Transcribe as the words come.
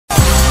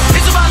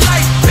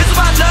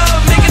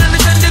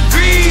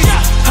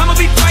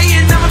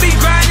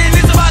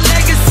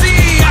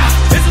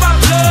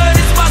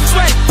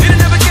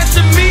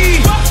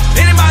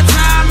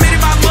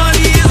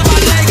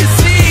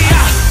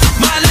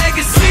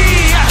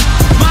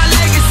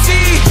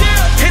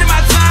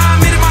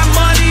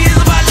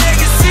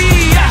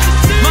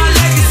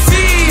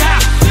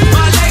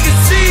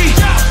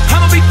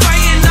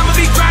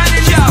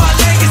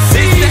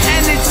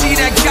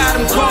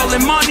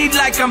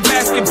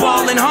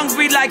basketball and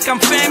hungry like I'm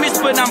famous,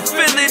 but I'm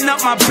filling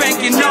up my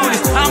bank and notice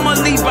I'ma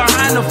leave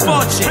behind a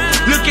fortune.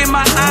 Look in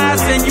my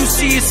eyes and you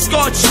see it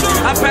scorching.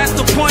 I passed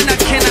the point, I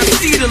cannot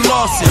see the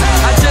losses.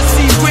 I just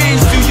see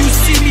wins, do you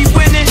see me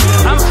winning?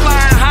 I'm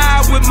flying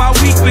high with my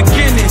weak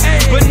beginnings,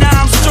 but now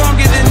I'm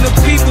stronger than the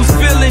people's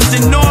feelings.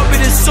 In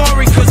orbit is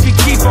sorry cause we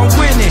keep on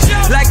winning.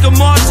 Like a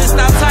Martian,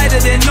 stop tighter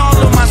than all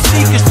of my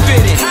sneakers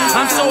fitting.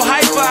 I'm so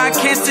hyper, I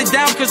can't sit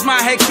down cause my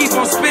head keep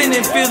on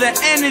spinning. Feel the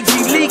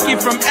energy leaking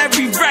from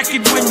every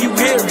record when you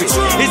hear it.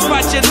 It's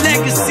about your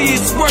legacy,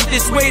 it's worth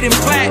its weight in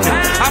platinum.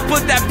 I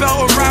put that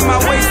belt around my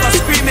waist while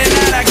screaming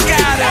out I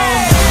got 'em.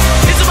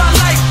 It's about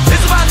life,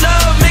 it's about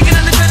love, making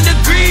under 10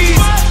 degrees.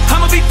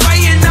 I'ma be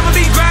fighting, I'ma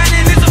be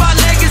grinding, it's about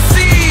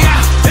legacy.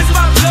 It's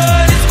about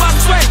blood, it's about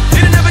sweat,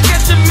 it'll never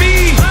get to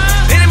me.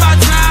 It ain't about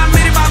time,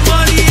 it ain't about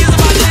money, it's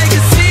about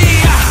legacy.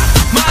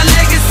 My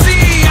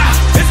legacy,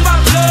 it's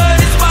about blood,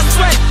 it's about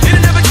sweat,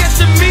 it'll never get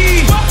to me.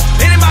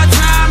 It ain't about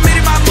time, it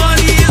ain't about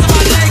money, it's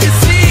about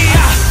legacy.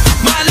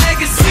 My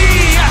legacy,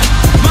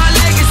 my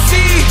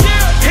legacy.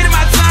 It ain't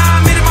my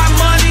time, it ain't my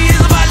money,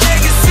 it's about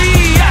legacy.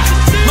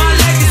 My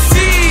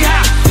legacy,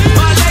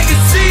 my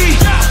legacy.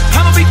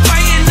 I'ma be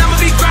fighting, I'ma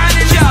be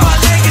grinding, it's about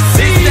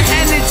legacy. It's the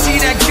energy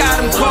that got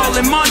 'em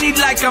calling. Money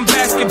like I'm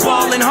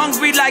basketball and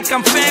hungry like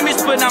I'm famous,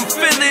 but I'm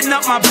filling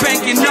up my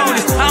bank and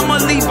notice I'ma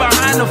leave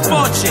behind a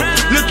fortune.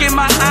 Look in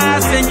my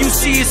eyes and you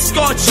see it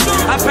scorching.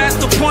 I passed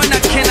the point, I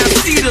cannot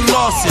see the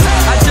losses.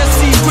 I just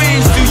see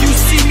wins, do you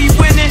see me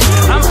winning?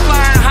 I'm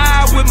flying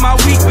high with my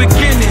weak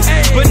beginnings,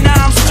 but now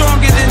I'm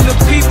stronger than the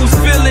people's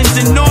feelings.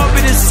 In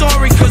orbit is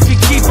sorry cause we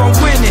keep on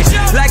winning.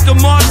 Like a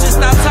Martian,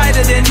 stop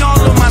tighter than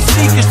all of my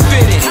sneakers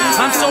fitting.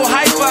 I'm so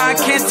hyper, I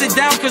can't sit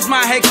down cause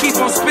my head keep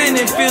on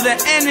spinning. Feel the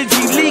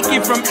energy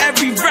leaking from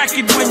every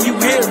record when you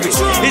hear it.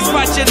 It's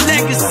about your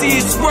legacy,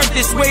 it's worth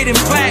its weight in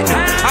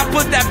platinum. I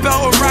put that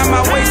belt around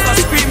my waist while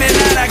screaming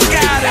out I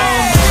got 'em.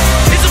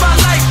 It's about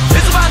life,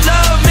 it's about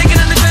love, making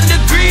under 10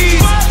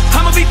 degrees.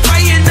 I'ma be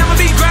fighting, I'ma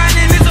be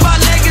grinding, it's about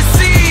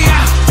legacy.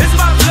 It's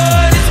about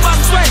blood, it's about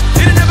sweat,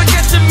 it'll never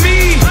get to me.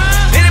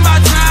 It ain't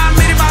about time,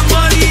 it ain't about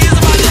money, it's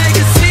about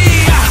legacy.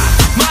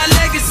 My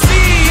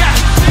legacy,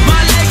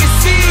 my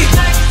legacy.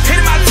 It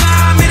ain't my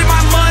time, it ain't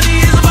my money,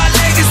 it's about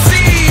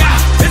legacy.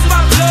 It's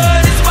about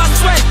blood, it's about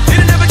sweat,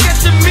 it'll never get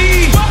to me.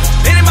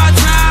 It ain't my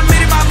time,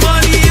 it ain't my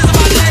money, it's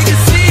about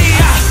legacy.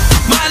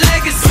 My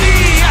legacy,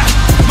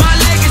 my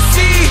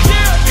legacy.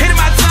 It ain't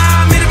my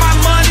time, it ain't my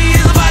money,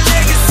 it's about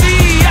legacy.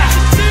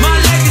 My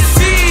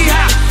legacy,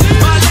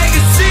 my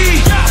legacy.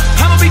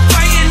 I'ma be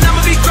fighting,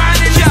 I'ma be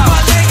grinding, it's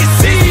about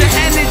legacy. It's the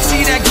energy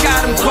that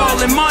got 'em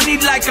calling. Money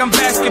like I'm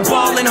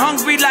basketball and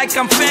hungry like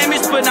I'm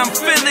famous, but I'm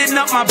filling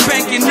up my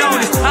bank and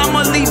notice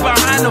I'ma leave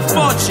behind a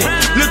fortune.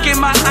 Look in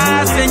my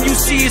eyes and you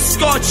see it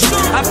scorching.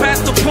 I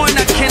passed the point,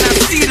 I cannot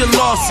see the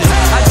losses.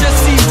 I just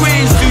see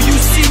wins, do you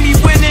see me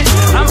winning?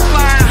 I'm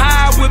flying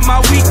high with my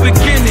weak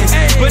beginnings,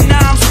 but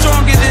now I'm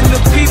stronger than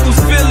the people's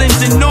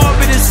feelings. In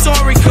orbit is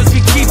sorry cause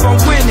we keep on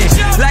winning.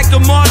 Like a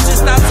Martian,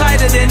 stop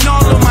tighter than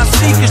all of my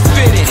sneakers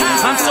fitting.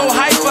 I'm so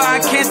hyper, I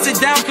can't sit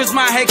down cause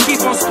my head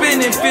keep on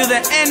spinning. Feel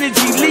the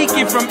energy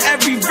leaking from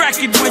every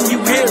record when you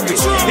hear it.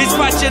 It's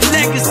about your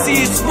legacy,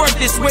 it's worth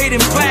its weight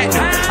in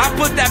platinum. I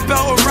put that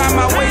belt around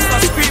my waist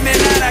while screaming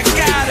out I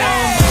got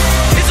 'em.